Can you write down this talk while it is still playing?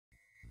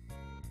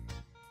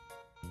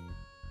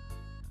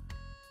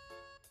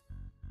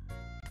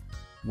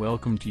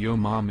Welcome to Yo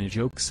Mama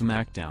Joke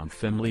Smackdown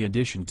Family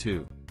Edition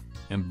 2.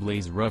 And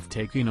Blaise rough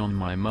taking on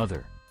my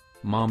mother.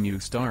 Mom, you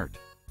start.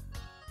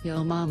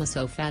 Yo mama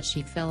so fat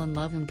she fell in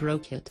love and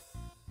broke it.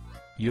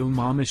 Yo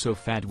mama so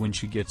fat when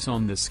she gets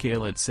on the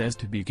scale it says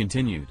to be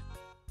continued.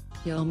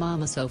 Yo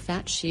mama so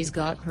fat she's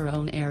got her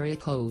own area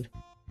code.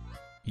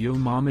 Yo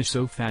mama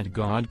so fat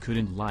God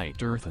couldn't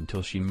light Earth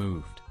until she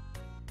moved.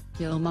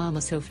 Yo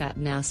mama so fat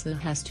NASA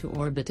has to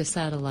orbit a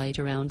satellite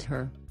around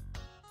her.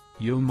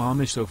 Yo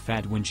mama so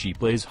fat when she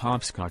plays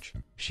hopscotch,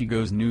 she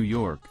goes New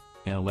York,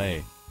 LA,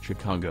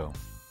 Chicago.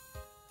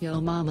 Yo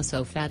mama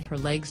so fat her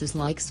legs is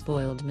like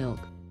spoiled milk,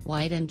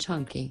 white and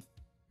chunky.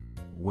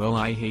 Well,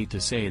 I hate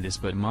to say this,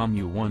 but Mom,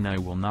 you won. I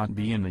will not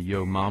be in the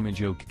Yo Mama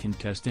Joke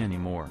contest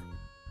anymore.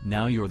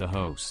 Now you're the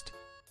host.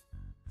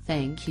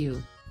 Thank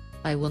you.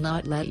 I will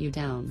not let you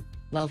down.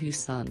 Love you,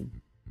 son.